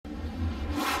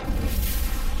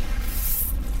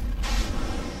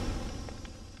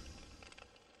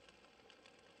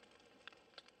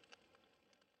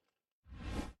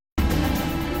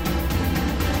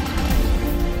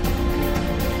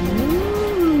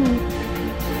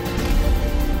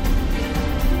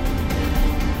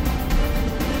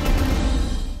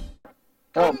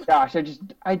gosh,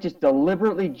 I just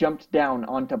deliberately jumped down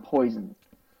onto poison.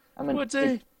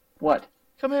 Woodsy, What?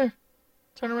 come here.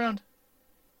 Turn around.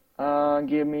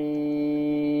 Give me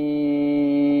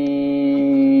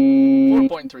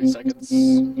 4.3 seconds.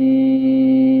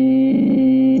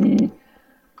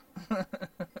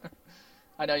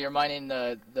 I know you're mining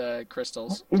the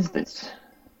crystals. What is this?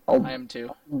 I am too.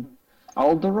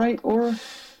 Alderite ore?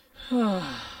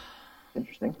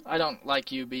 Interesting. I don't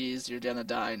like you, bees. You're gonna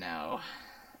die now.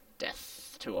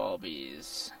 Death to all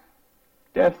bees.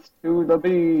 Death to the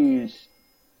bees.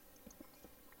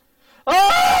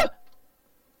 Ah!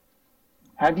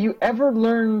 Have you ever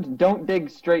learned don't dig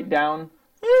straight down?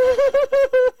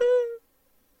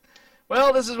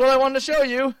 Well, this is what I wanted to show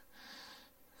you.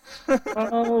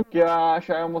 Oh gosh,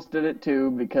 I almost did it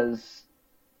too because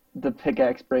the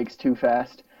pickaxe breaks too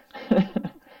fast. I'm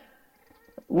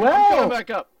Well, coming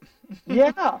back up.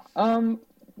 yeah.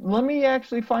 Let me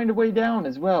actually find a way down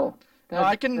as well. No,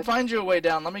 I can find you a way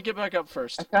down. Let me get back up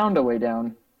first. I found a way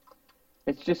down.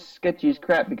 It's just sketchy as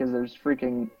crap because there's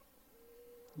freaking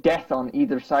death on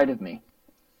either side of me.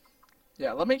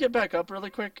 Yeah, let me get back up really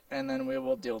quick, and then we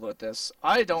will deal with this.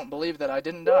 I don't believe that I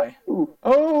didn't die. Ooh.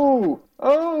 Oh!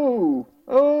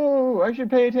 I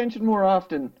should pay attention more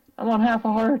often. I'm on half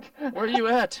a heart. Where are you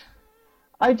at?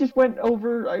 I just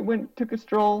took a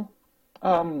stroll.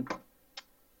 The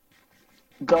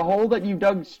hole that you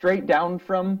dug straight down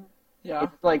from, Yeah.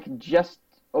 it's like just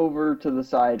over to the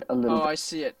side a little Oh, bit. I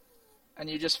see it. And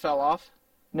you just fell off?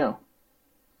 No.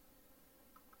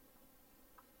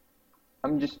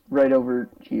 I'm just right over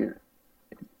here.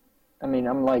 I mean,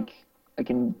 I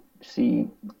can see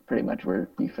pretty much where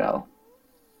you fell.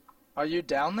 Are you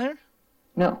down there?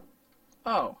 No,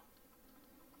 Oh.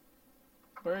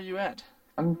 Where are you at?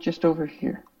 I'm just over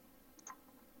here.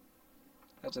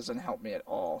 That doesn't help me at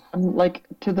all. I'm like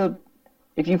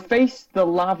if you face the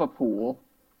lava pool,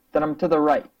 then I'm to the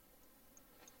right.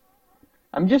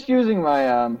 I'm just using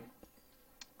my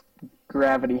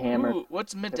gravity hammer. Ooh,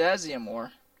 what's midazium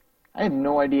ore? I have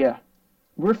no idea.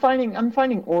 I'm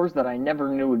finding ores that I never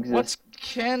knew existed. What's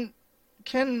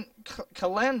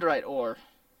calandrite ore?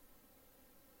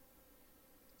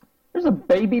 There's a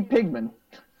baby pigman.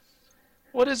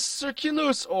 What is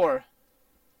circulose ore?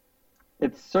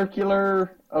 It's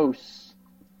circular ose.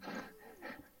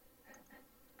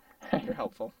 You're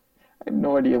helpful. I have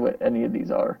no idea what any of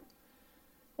these are.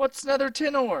 What's nether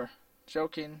tin ore?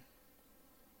 Joking.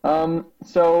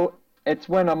 So it's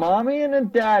when a mommy and a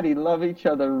daddy love each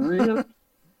other really.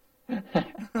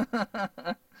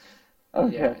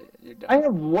 Okay. Yeah, you're done. I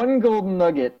have one golden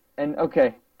nugget, and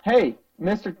okay. Hey,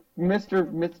 Mr.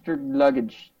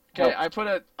 Luggage. Okay,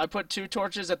 help. I put 2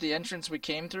 torches at the entrance we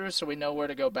came through, so we know where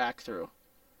to go back through.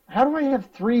 How do I have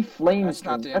 3 flames? That's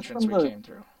not the entrance we came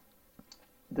through.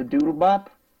 The doodle bop.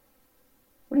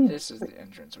 What are you? This is the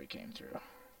entrance we came through.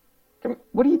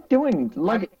 What are you doing?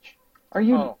 Luggage. Are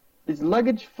you? Oh. Is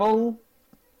luggage full?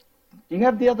 Do you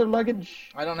have the other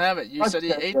luggage? I don't have it. You said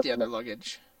he ate the other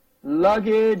luggage.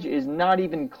 Luggage is not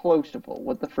even close to full.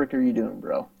 What the frick are you doing,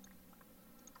 bro?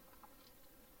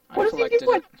 What is he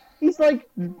doing? He's like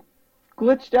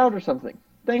glitched out or something.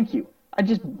 Thank you.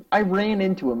 I ran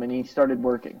into him and he started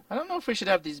working. I don't know if we should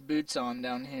have these boots on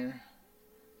down here.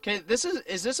 Okay,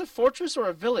 is this a fortress or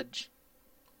a village?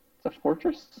 It's a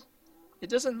fortress? It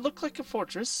doesn't look like a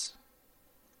fortress.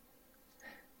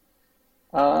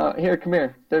 Here, come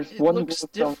here. There's It one looks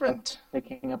glowstone different.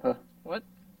 picking up a... What?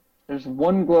 There's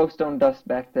one glowstone dust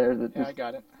back there that Yeah, is I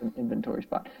got it. an inventory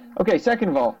spot. Okay, second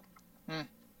of all.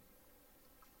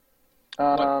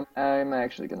 I'm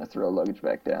actually going to throw luggage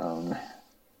back down.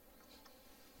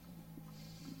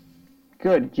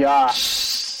 Good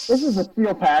gosh. This is a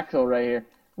steel paxel right here.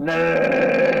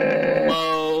 No.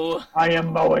 Mow. I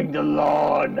am mowing the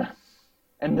lawn.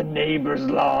 And the neighbor's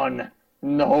lawn.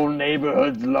 And the whole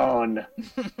neighborhood's lawn.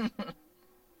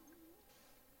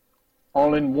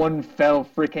 All in one fell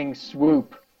freaking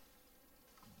swoop.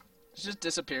 It's just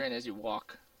disappearing as you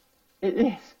walk. It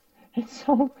is. It's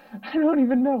so... I don't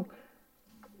even know.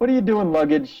 What are you doing,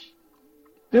 luggage?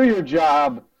 Do your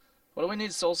job. What do we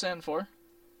need soul sand for?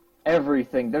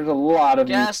 Everything. There's a lot of...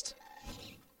 Gast.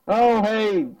 Oh,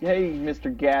 hey,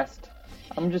 Mr. Gast.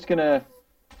 I'm just gonna...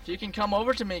 If you can come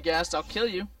over to me, Gast, I'll kill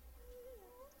you.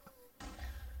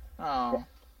 Oh.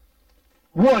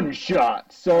 One shot,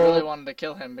 I so... really wanted to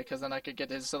kill him because then I could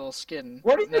get his little skin.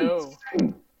 What are you No.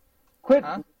 doing?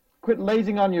 Quit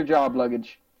lazing on your job,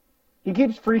 luggage. He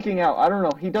keeps freaking out. I don't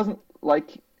know. He doesn't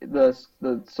like the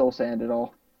soul sand at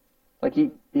all. Like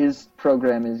his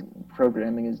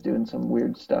programming is doing some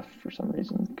weird stuff for some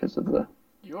reason because of the...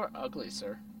 You are ugly,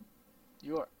 sir.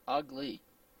 You are ugly.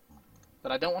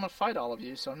 But I don't want to fight all of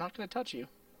you, so I'm not going to touch you.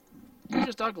 You're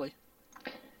just ugly.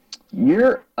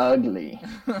 You're ugly.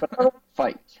 But I don't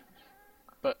fight.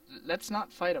 But let's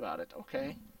not fight about it,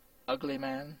 okay? Ugly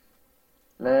man.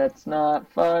 Let's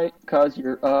not fight, 'cause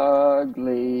you're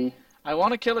ugly. I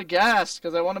want to kill a ghast,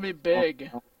 because I want to be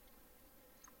big. Oh.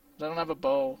 I don't have a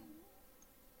bow.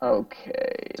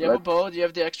 Okay. Do you have a bow? Do you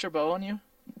have the extra bow on you?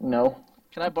 No.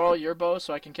 Can I borrow your bow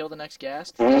so I can kill the next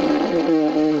ghast?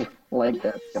 Like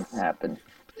that's gonna happen.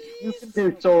 You can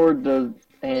do sword to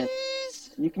and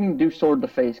you can do sword to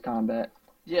face combat.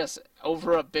 Yes,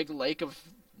 over a big lake of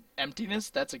emptiness?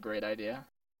 That's a great idea.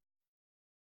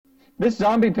 This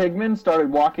zombie pigman started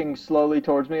walking slowly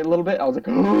towards me a little bit. I was like,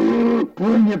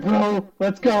 bring it, bro.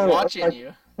 Let's go. He's watching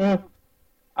you.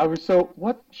 I was so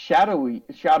what? Shadow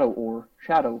ore.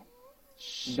 Shadow.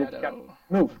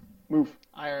 Move.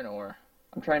 Iron ore.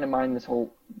 I'm trying to mine this whole.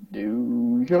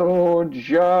 Do your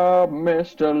job,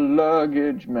 Mr.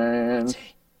 Luggage Man. What's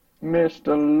he?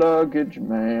 Mr. Luggage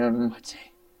Man. What's he?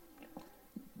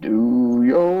 Do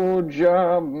your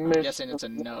job, Mr. I'm guessing it's a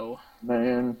no.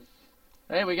 Man.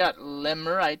 Hey, we got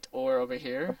lemurite ore over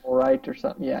here. Right or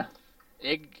something, yeah.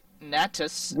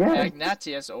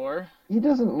 Agnatius ore. He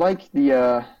doesn't like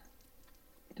the,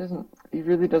 he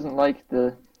really doesn't like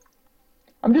the...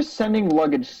 I'm just sending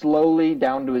luggage slowly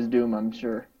down to his doom, I'm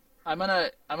sure. I'm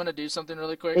gonna do something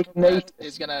really quick Ignatius. that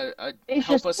is gonna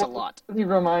help us a lot. He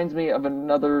reminds me of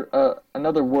another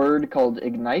word called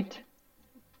ignite.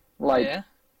 Like, Yeah?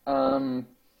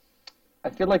 I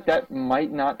feel like that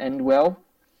might not end well.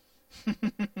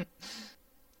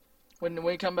 When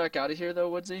we come back out of here, though,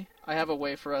 Woodsy, I have a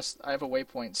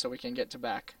waypoint so we can get to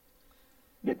back.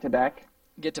 Get to back?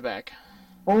 Get to back.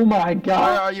 Oh my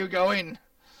god! Where are you going?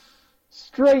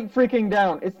 Straight freaking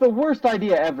down. It's the worst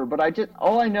idea ever, but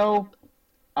all I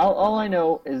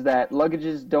know is that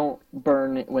luggages don't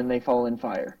burn when they fall in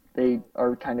fire. They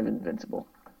are kind of invincible.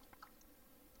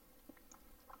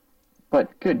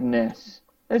 But goodness,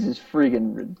 this is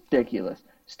freaking ridiculous.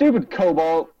 Stupid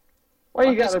Cobalt. Why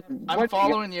you gotta? I'm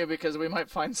following you because we might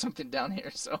find something down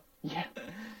here. So. Yeah.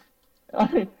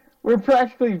 I mean, we're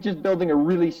practically just building a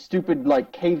really stupid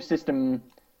like cave system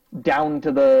down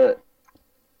to the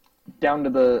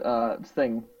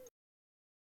thing.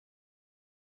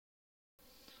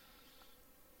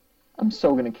 I'm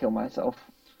so gonna kill myself.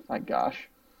 My gosh.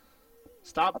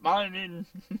 Stop mining.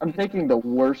 I'm taking the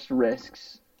worst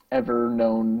risks ever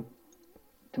known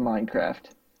to Minecraft.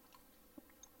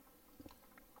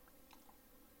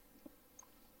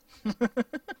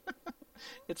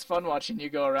 It's fun watching you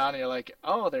go around and you're like,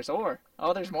 oh, there's ore.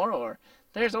 Oh, there's more ore.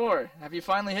 There's ore. Have you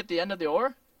finally hit the end of the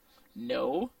ore?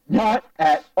 No. Not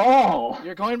at all.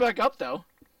 You're going back up, though.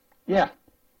 Yeah.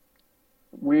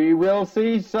 We will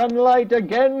see sunlight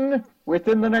again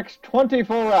within the next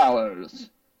 24 hours.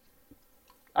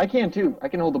 I can too. I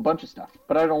can hold a bunch of stuff,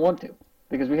 but I don't want to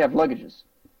because we have luggages.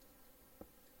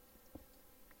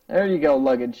 There you go,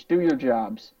 luggage. Do your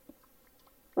jobs.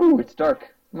 Ooh, it's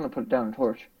dark. I'm going to put down a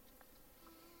torch.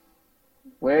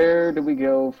 Where do we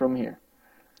go from here?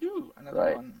 Ooh, another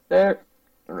Right one. there.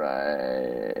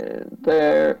 Right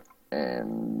there.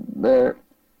 And there.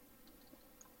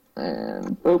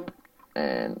 And boop.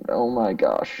 And oh my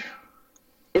gosh.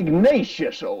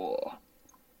 Ignatius ore.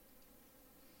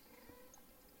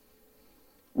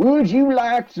 Would you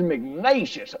like some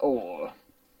Ignatius ore?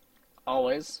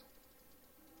 Always.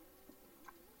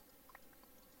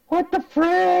 What the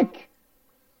frick?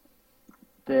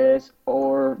 This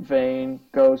ore vein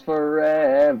goes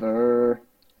forever.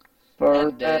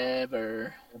 And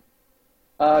ever.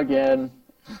 Again.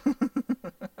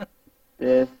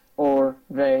 This ore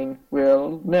vein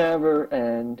will never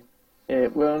end.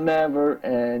 It will never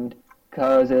end.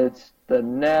 'Cause it's the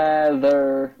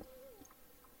nether.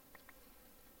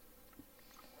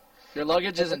 Your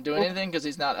luggage isn't doing anything because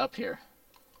he's not up here.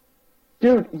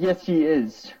 Dude, yes he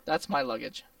is. That's my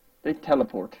luggage. They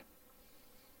teleport.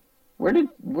 Where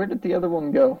did the other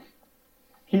one go?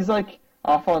 He's like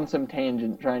off on some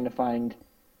tangent trying to find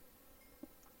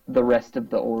the rest of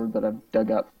the ore that I've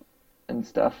dug up and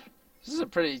stuff. This is a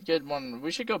pretty good one. We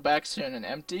should go back soon and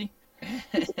empty.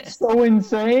 It's so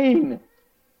insane.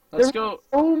 Let's There's go.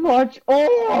 so much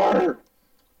ore.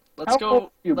 Let's How go. full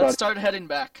are you, Let's buddy? start heading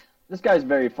back. This guy's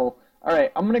very full. All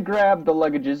right, I'm gonna grab the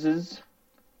luggages,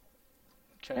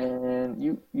 Okay.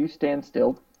 and you stand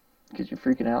still because you're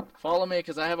freaking out. Follow me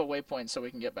because I have a waypoint so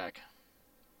we can get back.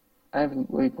 I have a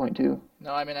waypoint too.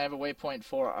 No, I mean I have a waypoint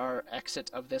for our exit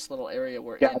of this little area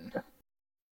we're in. Gotcha.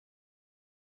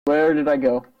 Where did I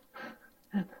go?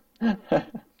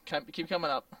 Keep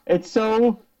coming up. It's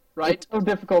so Right? It's so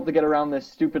difficult to get around this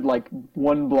stupid like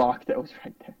one block that was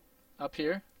right there. Up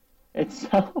here? It's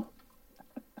so...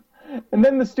 And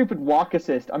then the stupid walk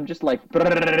assist. I'm just like...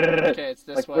 Okay, it's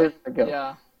this like, way. where's it go?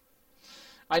 Yeah.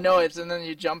 I know it's, and then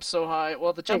you jump so high.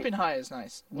 Well, the jumping high is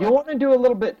nice. You want to do a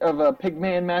little bit of a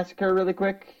Pigman Massacre really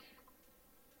quick?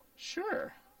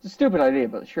 Sure. It's a stupid idea,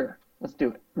 but sure. Let's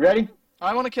do it. Ready?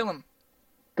 I want to kill him.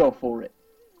 Go for it.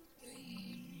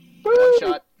 One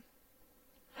shot.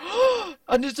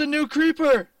 And it's a new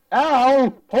creeper!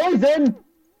 Ow! Poison!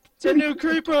 It's a new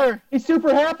creeper! He's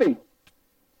super happy.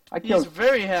 He's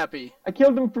very happy. I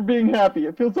killed him for being happy.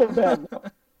 I feel so bad now.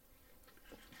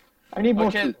 I need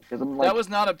more food, because I'm like... That was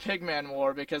not a Pigman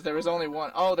war because there was only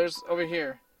one. Oh, there's over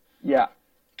here. Yeah.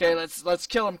 Okay, let's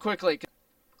kill him quickly.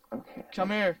 Okay. Come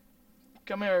here.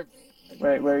 Come here.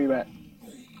 Wait, where are you at?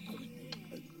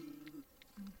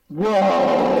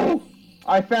 Whoa!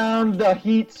 I found the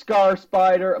heat scar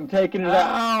spider. I'm taking it out.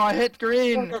 Ow, I hit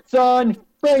green. Bring it, son!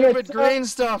 Bring Stupid it, son! green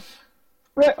stuff.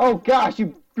 Oh gosh,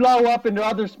 you blow up into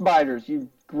other spiders. You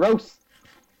gross.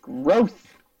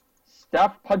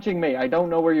 Stop punching me. I don't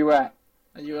know where you're at.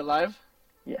 Are you alive?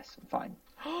 Yes, I'm fine.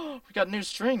 We got new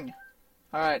string.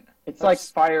 All right. It's like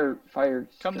fire.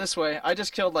 Come this way. I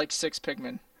just killed like 6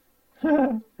 pigmen.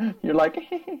 You're like...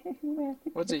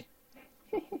 What's he?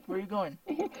 Where are you going?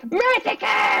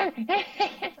 Massacre!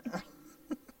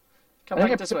 Come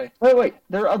back this way. Wait.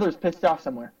 There are others pissed off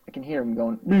somewhere. I can hear them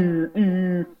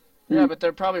going... Yeah, but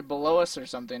they're probably below us or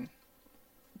something.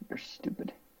 You're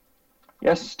stupid.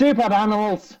 You're stupid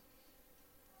animals!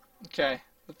 Okay,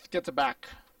 let's get the back.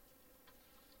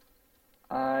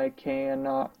 I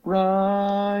cannot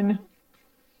run.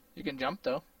 You can jump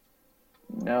though.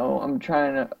 No, I'm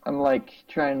trying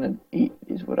to eat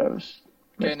is what I was...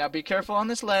 Okay, now be careful on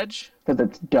this ledge. Because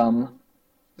it's dumb.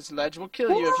 This ledge will kill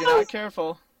you if you're not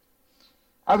careful.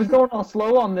 I was going all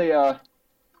slow on the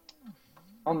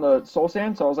soul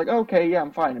sand, so I was like, okay, yeah,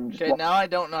 I'm fine. I'm just Okay, now I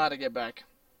don't know how to get back.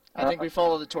 I think we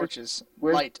follow the torches.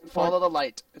 Light. Follow the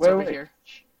light. It's over here.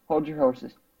 Shh. Hold your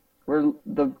horses.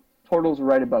 The portal's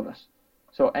right above us.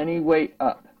 So any way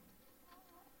up.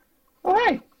 Oh,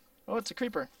 hey! Oh, it's a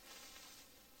creeper.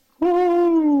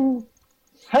 Woo!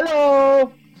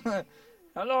 Hello!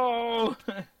 Hello!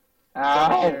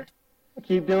 Ow! I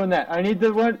keep doing that. I need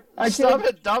the one. Stop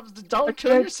it! Don't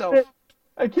kill yourself.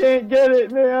 I can't get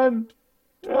it, man.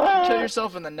 Ah! Kill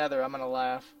yourself in the nether. I'm gonna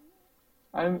laugh.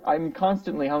 I'm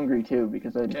constantly hungry too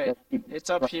because I Okay, it's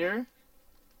up here.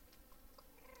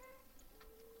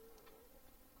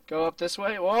 Go up this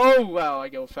way. Whoa! Wow, I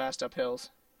go fast up hills.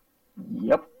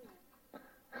 Yep.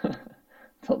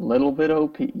 It's a little bit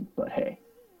OP, but hey.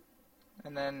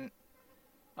 And then,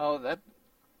 oh, that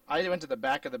I went to the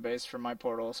back of the base for my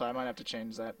portal, so I might have to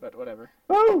change that. But whatever.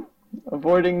 Woo!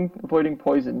 Avoiding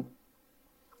poison.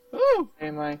 Ooh!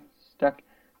 Am I stuck?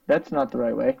 That's not the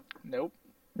right way. Nope.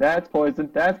 That's poison.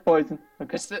 That's poison.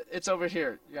 Okay. It's over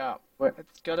here. Yeah. Where?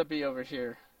 It's gotta be over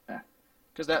here. Yeah.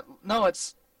 Cause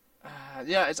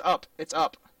yeah, it's up. It's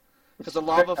up. Cause the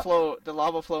lava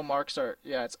flow marks are,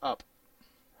 yeah, it's up.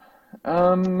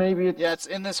 Maybe it's... Yeah, it's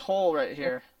in this hole right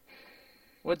here.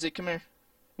 Woodsy, come here.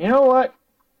 You know what?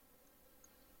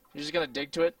 You're just gonna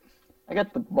dig to it? I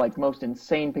got the, most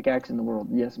insane pickaxe in the world.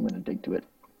 Yes, I'm gonna dig to it.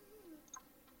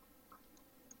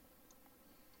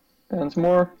 And some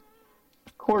more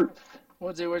quartz.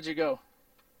 Woodsy, where'd you go?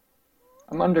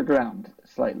 I'm underground,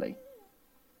 slightly.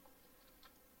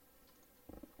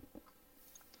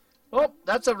 Oh,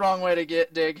 that's a wrong way to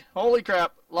dig. Holy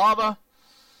crap. Lava.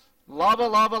 Lava,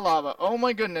 lava, lava. Oh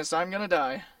my goodness, I'm gonna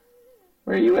die.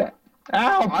 Where are you at?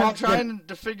 Ow! I'm trying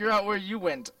to figure out where you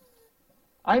went.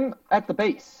 I'm at the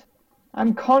base.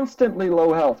 I'm constantly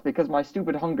low health because my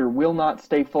stupid hunger will not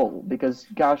stay full because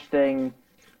gosh dang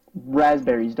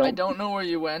raspberries don't... I don't know where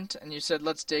you went, and you said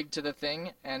let's dig to the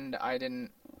thing, and I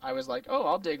didn't... I was like, oh,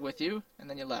 I'll dig with you, and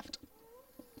then you left.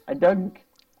 I dug...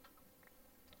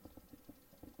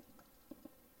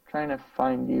 Trying to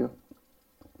find you.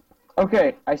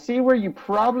 Okay, I see where you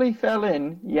probably fell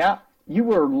in. Yeah, you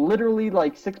were literally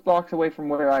 6 blocks away from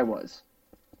where I was.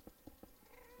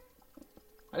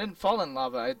 I didn't fall in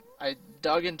lava. I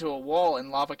dug into a wall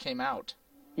and lava came out.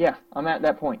 Yeah, I'm at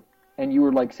that point. And you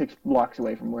were 6 blocks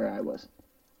away from where I was.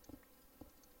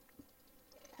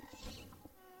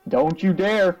 Don't you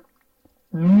dare!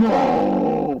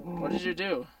 No! What did you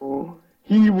do? Oh,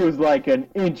 he was an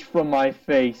inch from my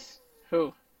face.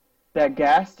 Who? That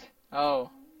ghast? Oh.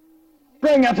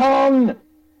 Bring it on!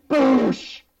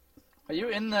 Boosh! Are you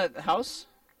in the house?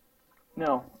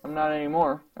 No, I'm not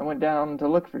anymore. I went down to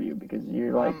look for you because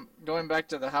you're I'm going back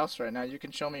to the house right now. You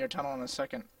can show me your tunnel in a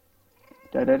second.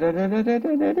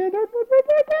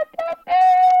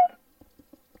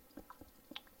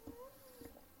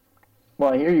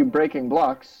 Well, I hear you breaking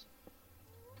blocks.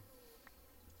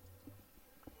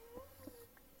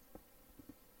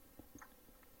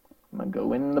 I'm gonna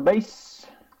go in the base.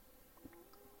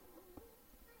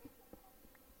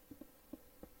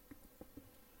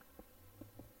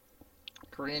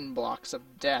 Green blocks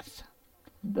of death.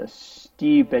 The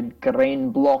stupid green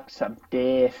blocks of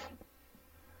death.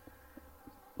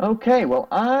 Okay, well,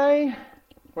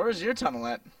 Where is your tunnel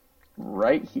at?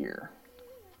 right here.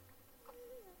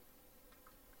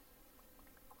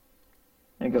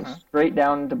 And it goes straight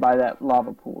down to by that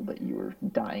lava pool that you were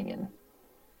dying in.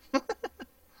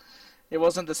 It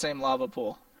wasn't the same lava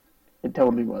pool. It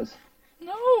totally was.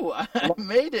 No, I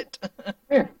made it.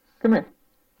 Here, come here.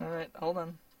 All right, hold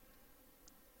on.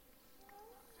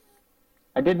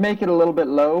 I did make it a little bit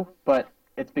low, but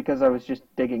it's because I was just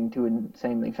digging too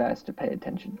insanely fast to pay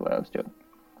attention to what I was doing.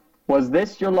 Was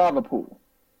this your lava pool?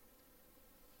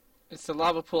 It's the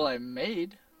lava pool I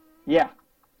made. Yeah.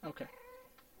 Okay.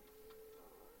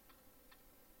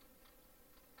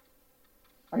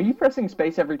 Are you pressing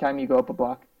space every time you go up a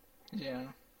block? Yeah.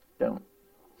 Don't.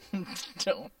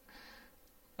 Don't.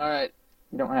 All right.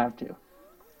 You don't have to.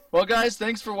 Well, guys,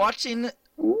 thanks for watching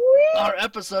our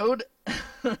episode.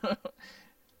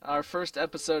 Our first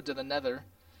episode to the Nether.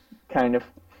 Kind of.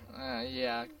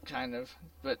 Yeah, kind of.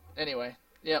 But anyway,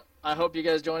 yep. I hope you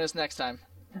guys join us next time.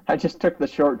 I just took the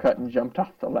shortcut and jumped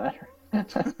off the ladder.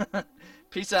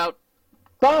 Peace out.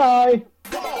 Bye!